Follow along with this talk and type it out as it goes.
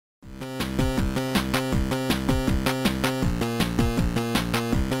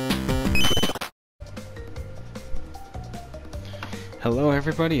Hello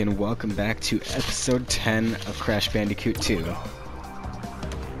everybody and welcome back to episode 10 of Crash Bandicoot 2.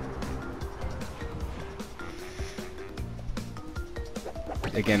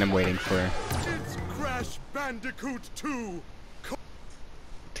 Again, I'm waiting for... It's Crash Bandicoot 2!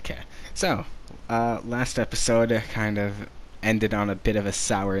 Okay, so, last episode kind of ended on a bit of a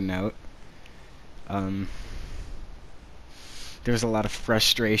sour note. There was a lot of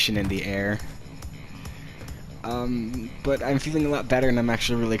frustration in the air. But I'm feeling a lot better and I'm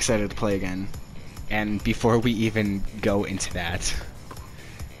actually really excited to play again. And before we even go into that,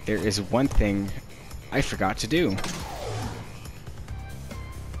 there is one thing I forgot to do.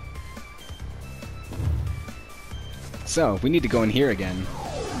 So, we need to go in here again.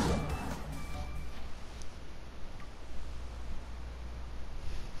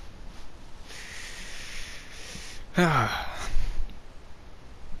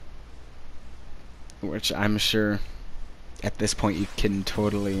 Which I'm sure at this point you can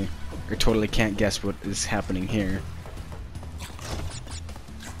totally can't guess what is happening here.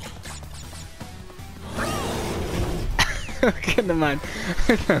 Okay, never mind.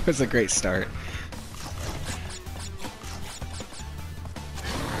 That was a great start.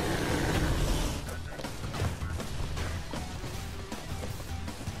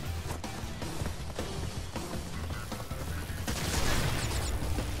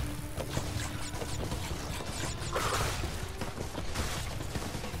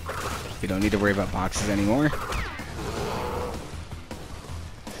 We don't need to worry about boxes anymore.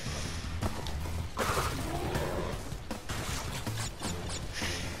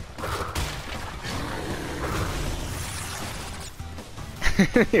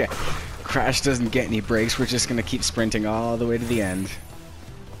 Yeah, Crash doesn't get any breaks. We're just gonna keep sprinting all the way to the end.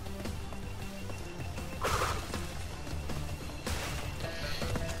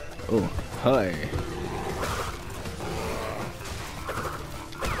 Oh, hi.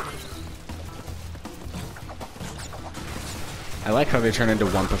 I like how they turn into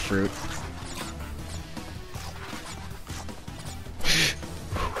Wumpa fruit.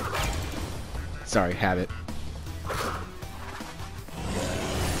 Sorry, habit.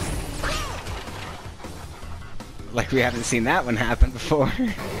 Like we haven't seen that one happen before.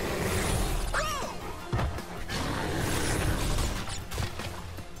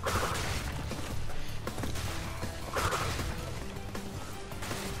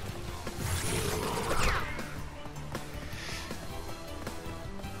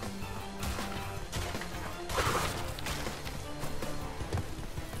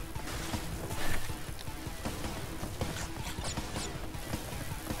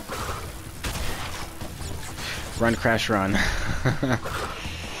 Run, Crash, run.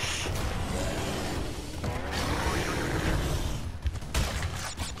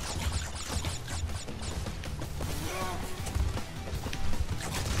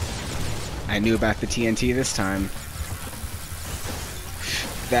 I knew about the TNT this time.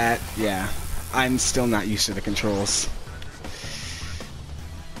 That, yeah. I'm still not used to the controls.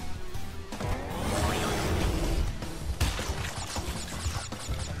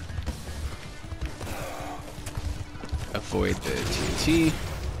 Avoid the TNT.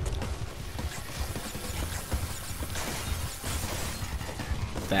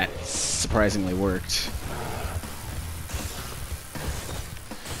 That surprisingly worked.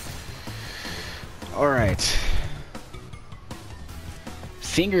 Alright.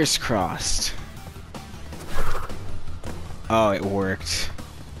 Fingers crossed. Oh, it worked.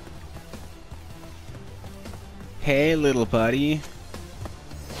 Hey, little buddy.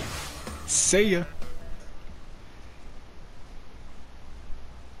 See ya.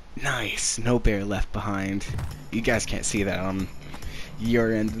 Nice, no bear left behind. You guys can't see that on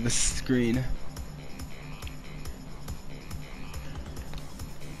your end of the screen.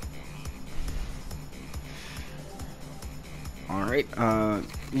 Alright,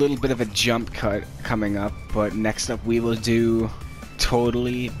 little bit of a jump cut coming up, but next up we will do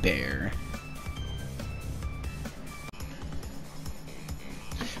Totally Bear.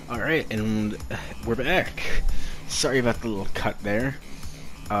 Alright, and we're back. Sorry about the little cut there.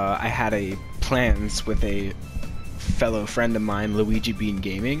 I had plans with a fellow friend of mine, Luigi Bean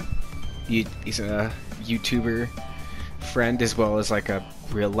Gaming. He's a YouTuber friend as well as like a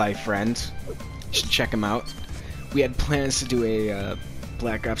real life friend. You should check him out. We had plans to do a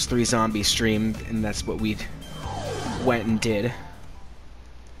Black Ops 3 zombie stream, and that's what we went and did.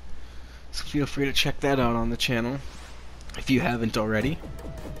 So feel free to check that out on the channel if you haven't already.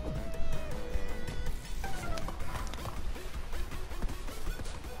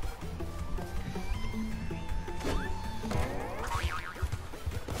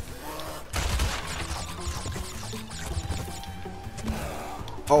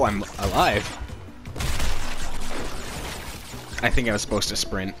 Oh, I'm alive. I think I was supposed to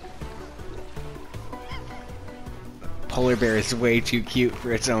sprint. Polar bear is way too cute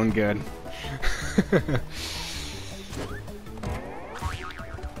for its own good.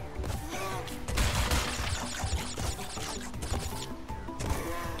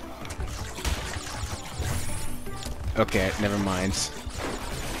 Okay, never mind.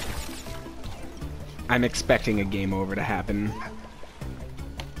 I'm expecting a game over to happen.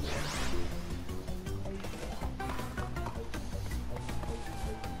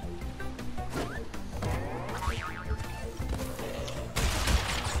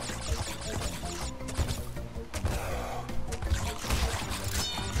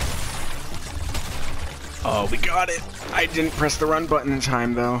 Oh, we got it! I didn't press the run button in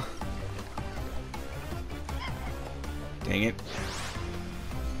time, though. Dang it.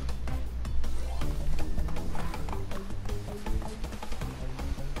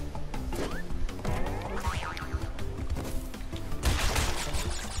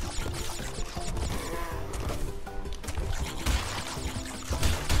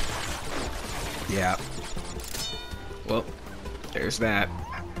 Yeah. Well, there's that.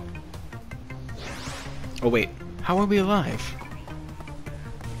 Oh wait, how are we alive?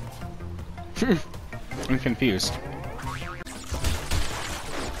 I'm confused.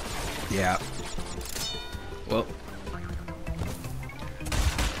 Yeah. Well.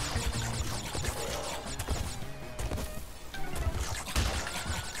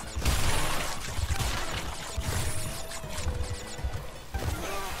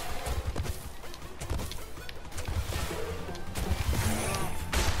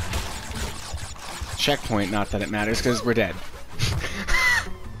 Checkpoint, not that it matters, because we're dead.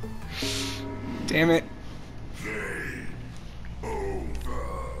 Damn it. Game over.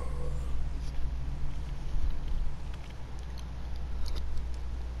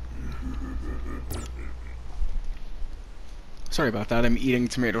 Sorry about that, I'm eating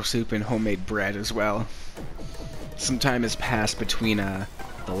tomato soup and homemade bread as well. Some time has passed between the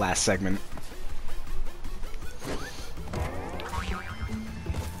last segment.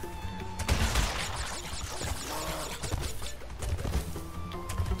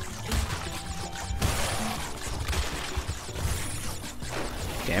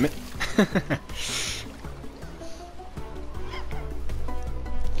 Damn it.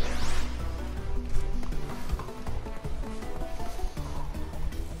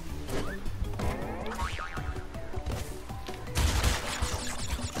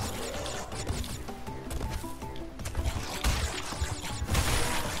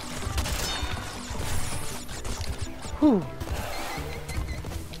 Whew.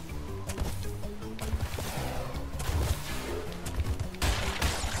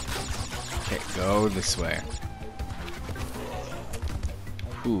 Okay, go this way.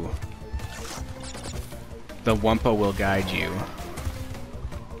 Ooh. The Wumpa will guide you.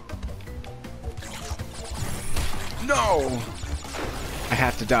 No! I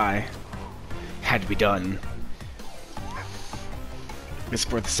have to die. Had to be done. It's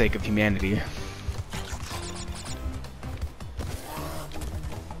for the sake of humanity.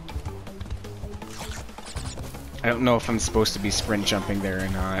 I don't know if I'm supposed to be sprint jumping there or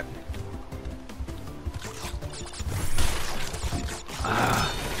not.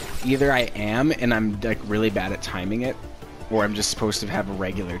 Either I am, and I'm like really bad at timing it, or I'm just supposed to have a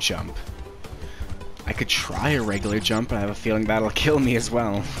regular jump. I could try a regular jump, but I have a feeling that'll kill me as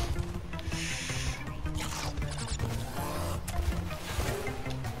well.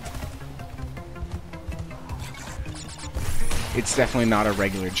 It's definitely not a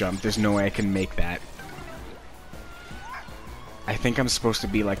regular jump. There's no way I can make that. I think I'm supposed to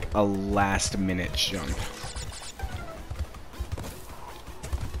be like a last minute jump.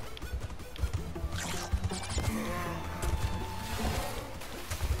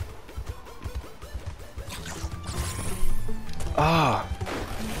 Ah.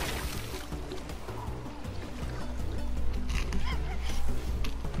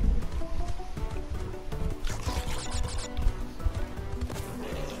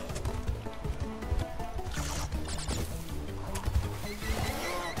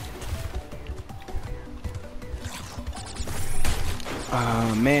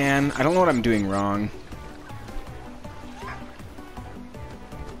 Oh man, I don't know what I'm doing wrong.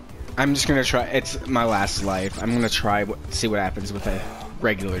 I'm just gonna try. It's my last life. I'm gonna try see what happens with a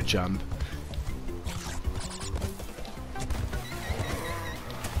regular jump.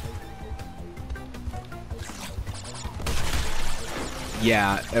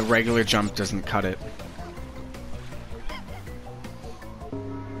 Yeah, a regular jump doesn't cut it.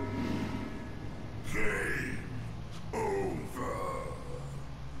 Game over.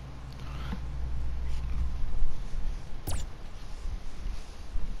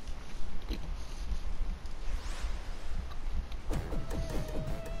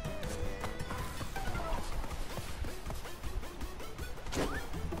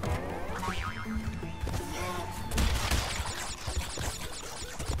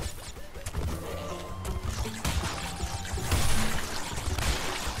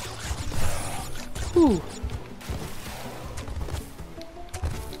 Ooh.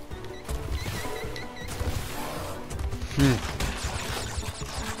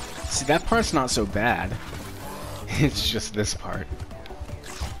 See, that part's not so bad. It's just this part.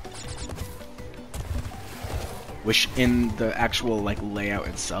 Which in the actual like layout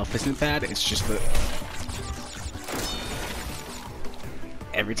itself isn't bad, it's just the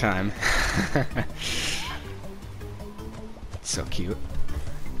every time. So cute.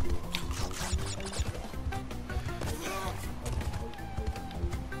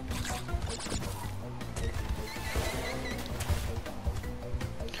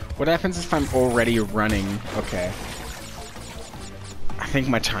 What happens if I'm already running? Okay. I think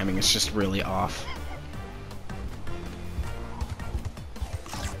my timing is just really off.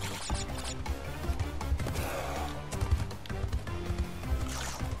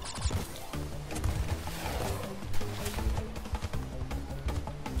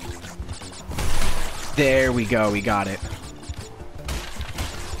 There we go, we got it.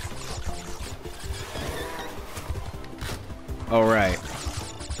 Alright.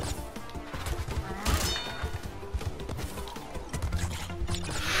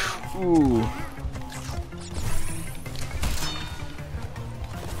 Ooh.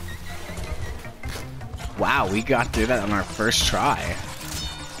 Wow, we got through that on our first try.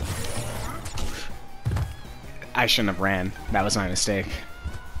 I shouldn't have ran. That was my mistake.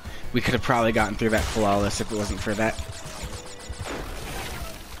 We could have probably gotten through that flawless if it wasn't for that.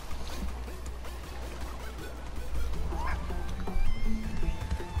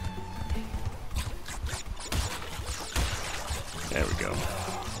 There we go.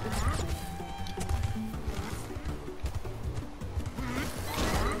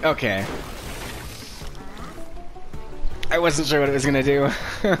 Okay. I wasn't sure what it was gonna do.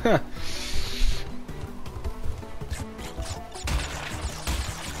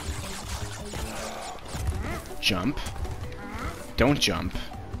 Jump. Don't jump.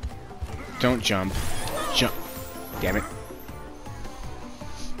 Don't jump. Jump. Damn it.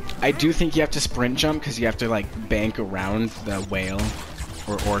 I do think you have to sprint jump because you have to like bank around the whale.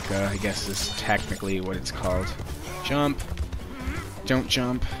 Or orca, I guess is technically what it's called. Jump. Don't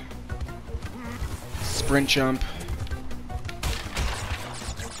jump. Sprint jump.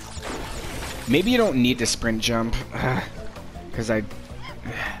 Maybe you don't need to sprint jump. Because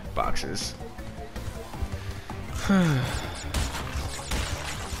boxes.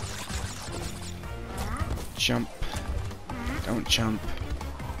 Jump. Don't jump.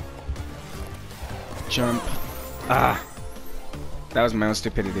 Jump. Ah. That was my own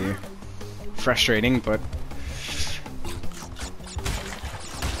stupidity. Frustrating, but...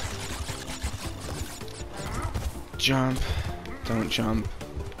 Jump. Don't jump.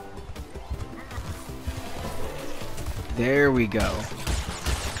 There we go.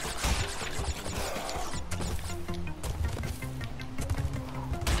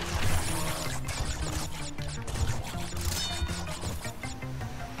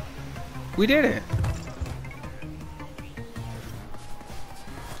 We did it!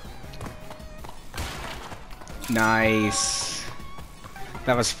 Nice.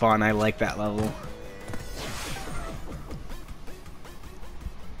 That was fun. I like that level.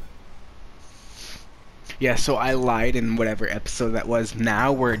 Yeah, so I lied in whatever episode that was.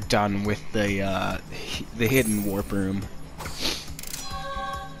 Now we're done with the hidden warp room.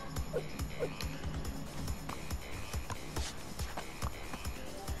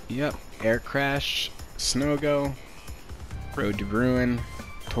 Yep, air crash, snow go, road to ruin,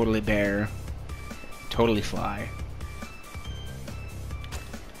 totally bear, totally fly.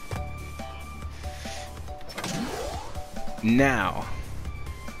 Now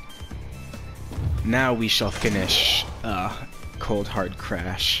we shall finish Cold Hard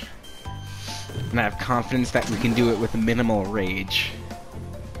Crash. And I have confidence that we can do it with minimal rage.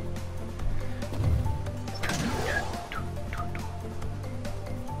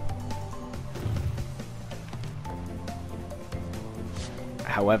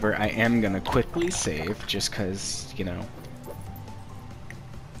 However, I am gonna quickly save just cause, you know.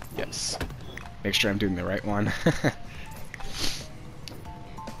 Yes. Make sure I'm doing the right one.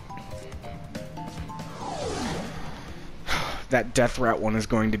 That death route one is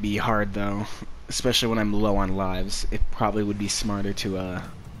going to be hard though, especially when I'm low on lives. It probably would be smarter to yeah.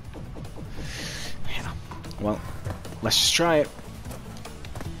 Well, let's just try it.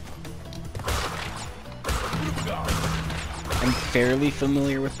 I'm fairly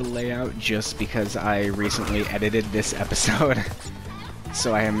familiar with the layout just because I recently edited this episode,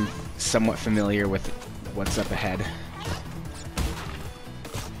 so I am somewhat familiar with what's up ahead.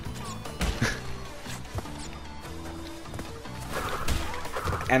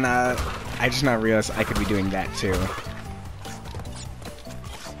 And I just now realized I could be doing that too.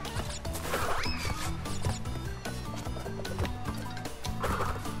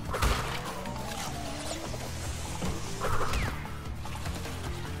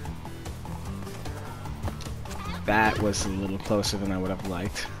 That was a little closer than I would have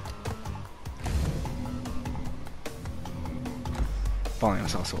liked. Falling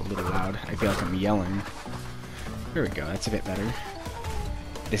was also a little loud. I feel like I'm yelling. There we go, that's a bit better.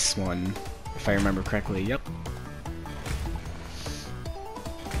 This one, if I remember correctly, yep.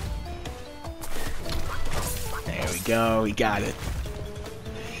 There we go, we got it.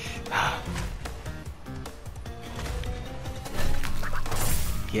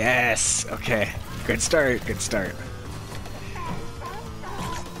 Yes, okay. Good start, good start.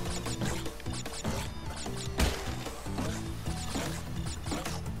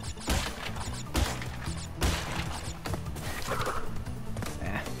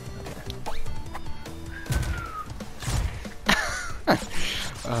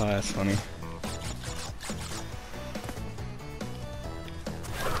 Oh, that's funny.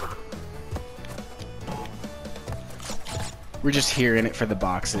 We're just here in it for the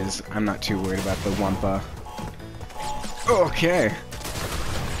boxes. I'm not too worried about the Wumpa. Okay.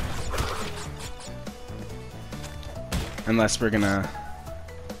 Unless we're gonna...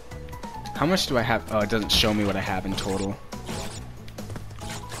 How much do I have? Oh, it doesn't show me what I have in total.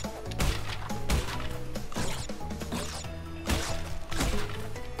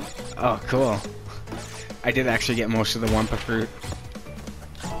 Oh, cool. I did actually get most of the Wumpa fruit.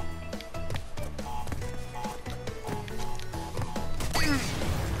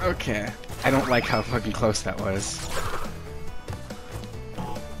 Okay. I don't like how fucking close that was.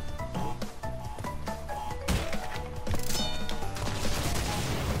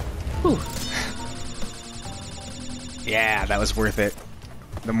 Whew. Yeah, that was worth it.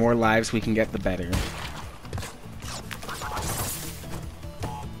 The more lives we can get, the better.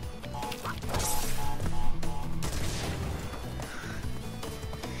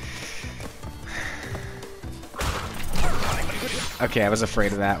 Okay, I was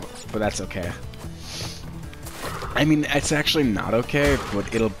afraid of that, but that's okay. I mean, it's actually not okay,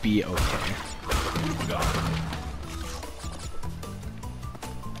 but it'll be okay.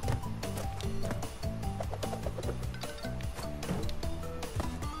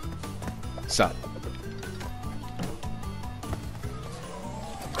 Sup?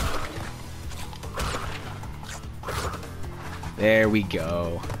 There we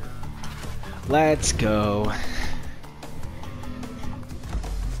go. Let's go.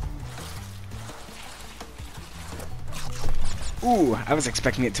 Ooh, I was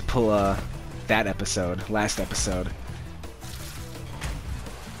expecting it to pull that episode, last episode.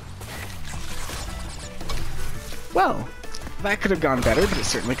 Well, that could have gone better, but it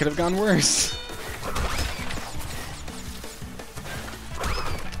certainly could have gone worse.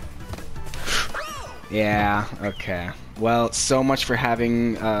 Yeah, okay. Well, so much for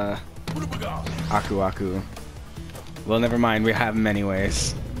having Aku Aku. Well, never mind, we have him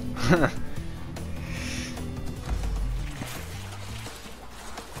anyways.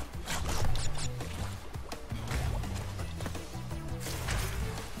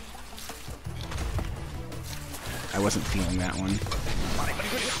 I wasn't feeling that one.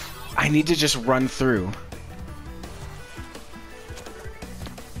 I need to just run through.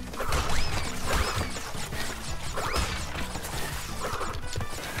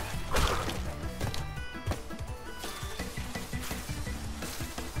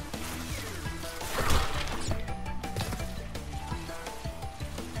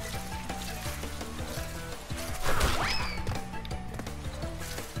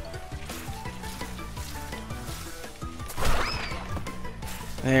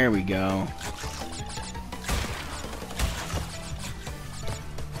 There we go.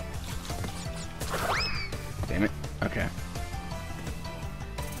 Damn it. Okay.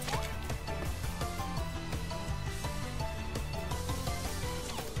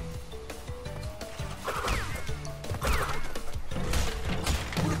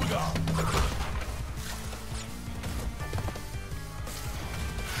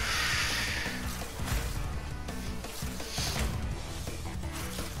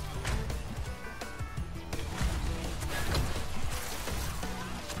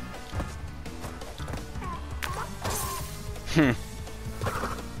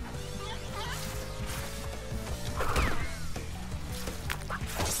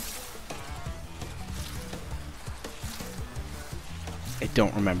 I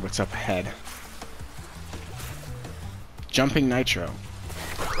don't remember what's up ahead. Jumping Nitro.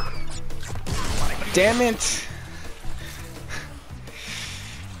 Damn it!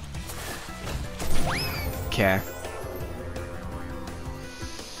 Okay.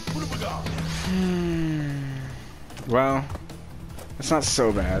 Well, it's not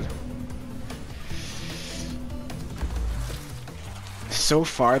so bad. So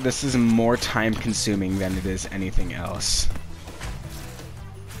far, this is more time-consuming than it is anything else.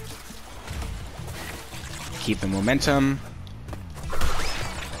 Keep the momentum.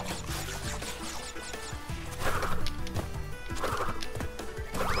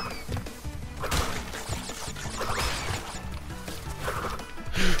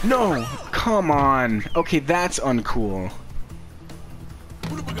 No! Come on! Okay, that's uncool.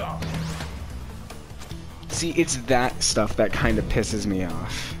 See, it's that stuff that kind of pisses me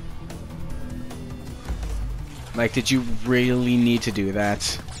off. Like, did you really need to do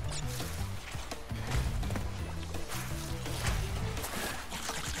that?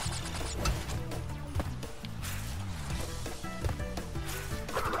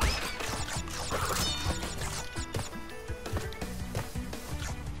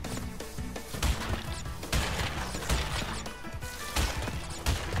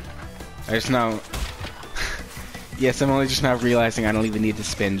 I just now... Yes, I'm only just now realizing I don't even need to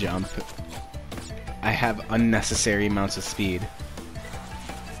spin jump. I have unnecessary amounts of speed.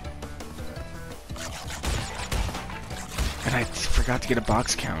 And I forgot to get a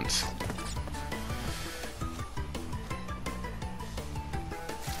box count.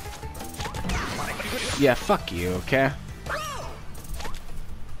 Yeah, fuck you, okay?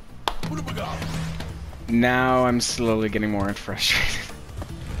 Now I'm slowly getting more frustrated.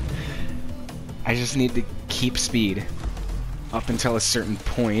 I just need to keep speed up until a certain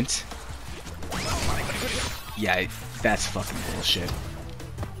point. Yeah, that's fucking bullshit.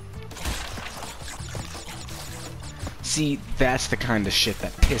 See, that's the kind of shit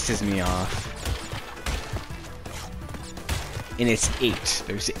that pisses me off. And it's 8.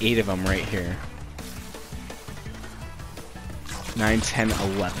 There's 8 of them right here. 9, 10,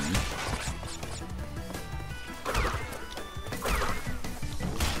 11.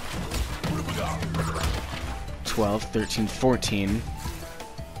 12, 13, 14.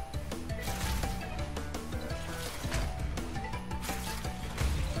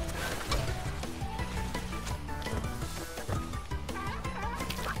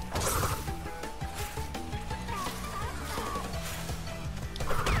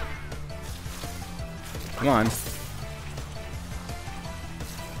 Come on.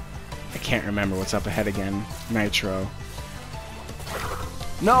 I can't remember what's up ahead again. Nitro.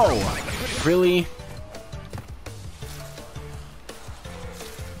 No! Really?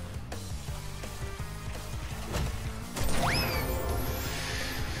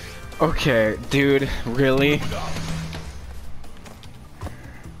 Okay, dude, really?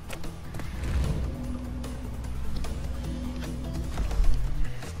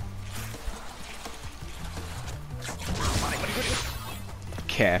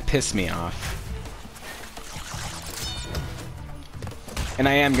 Okay, piss me off. And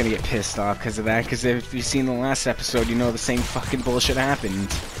I am gonna get pissed off because of that, because if you've seen the last episode, you know the same fucking bullshit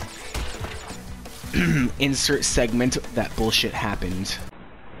happened. Insert segment, that bullshit happened.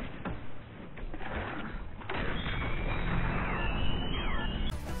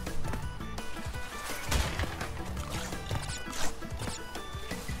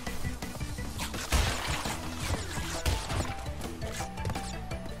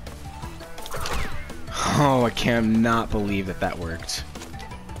 Oh, I cannot believe that that worked.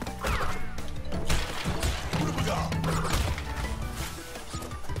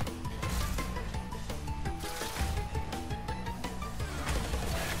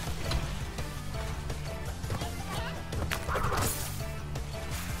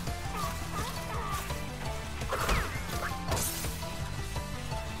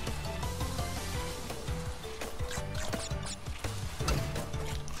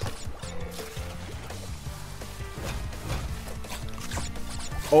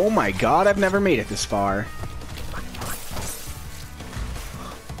 Oh my god, I've never made it this far.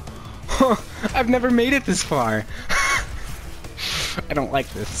 I've never made it this far. I don't like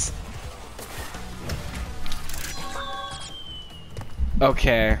this.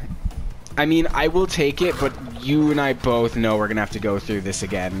 Okay. I mean, I will take it, but you and I both know we're gonna have to go through this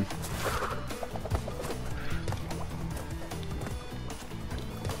again.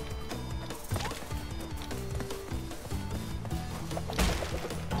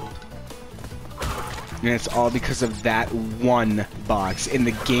 And it's all because of that one box. And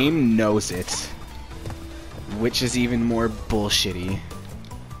the game knows it. Which is even more bullshitty.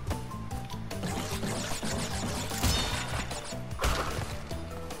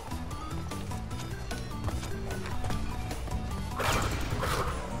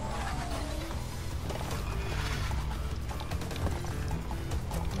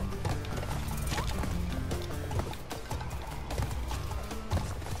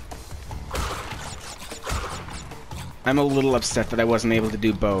 I'm a little upset that I wasn't able to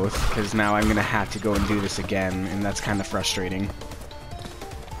do both, because now I'm gonna have to go and do this again, and that's kind of frustrating.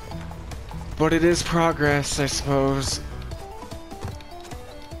 But it is progress, I suppose.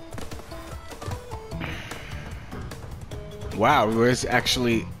 Wow, there's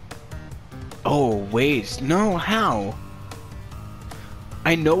actually... Oh, wait. No, how?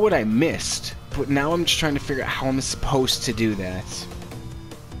 I know what I missed, but now I'm just trying to figure out how I'm supposed to do that.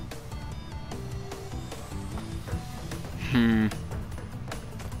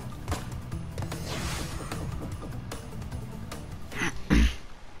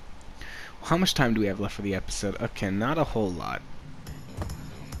 How much time do we have left for the episode? Okay, not a whole lot.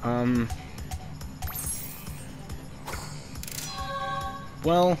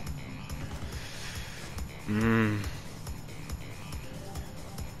 Well...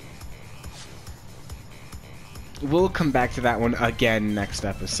 We'll come back to that one again next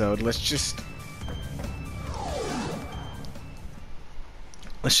episode. Let's just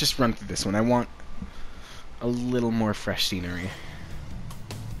run through this one. I want a little more fresh scenery.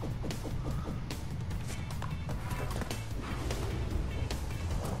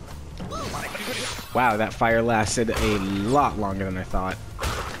 Wow, that fire lasted a lot longer than I thought.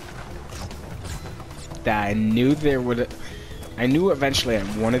 I knew eventually at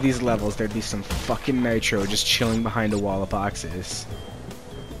one of these levels there'd be some fucking nitro just chilling behind a wall of boxes.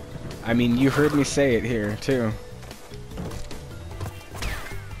 I mean, you heard me say it here, too.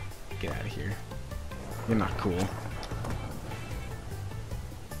 Get out of here. You're not cool.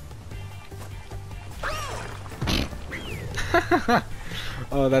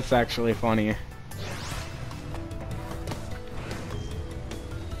 Oh, that's actually funny.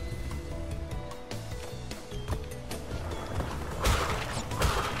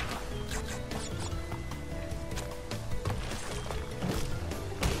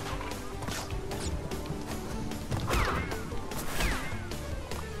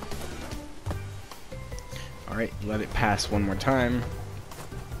 Alright, let it pass one more time.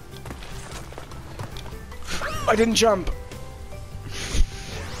 I didn't jump!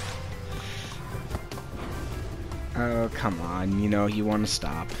 Oh, come on. You know, you want to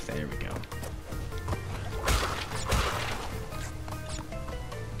stop. There we go.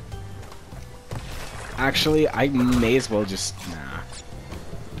 Actually, I may as well just... Nah.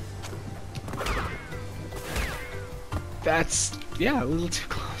 That's... yeah, a little too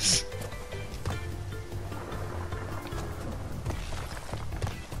close.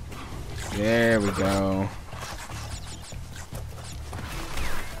 There we go.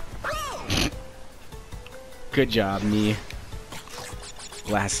 Good job, me.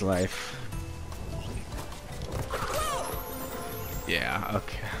 Last life. Yeah,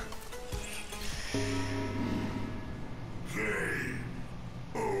 okay. Game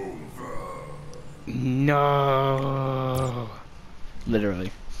over. No.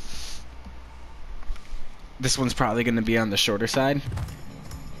 Literally. This one's probably going to be on the shorter side.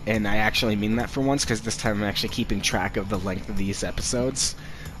 And I actually mean that for once, because this time I'm actually keeping track of the length of these episodes.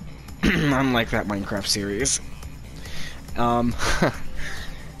 Unlike that Minecraft series.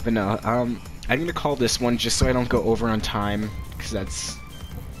 But no, I'm gonna call this one just so I don't go over on time, because that's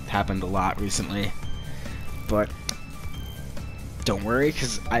happened a lot recently. But don't worry,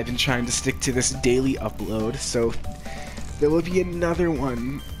 because I've been trying to stick to this daily upload, so there will be another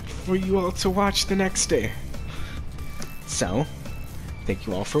one for you all to watch the next day. So, thank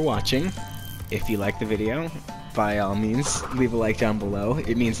you all for watching. If you liked the video, by all means, leave a like down below.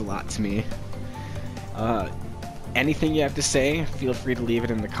 It means a lot to me. Anything you have to say, feel free to leave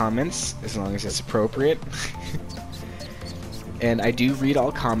it in the comments, as long as it's appropriate. And I do read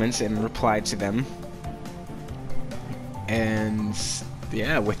all comments and reply to them. And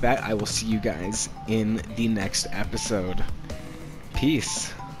yeah, with that, I will see you guys in the next episode.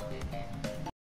 Peace.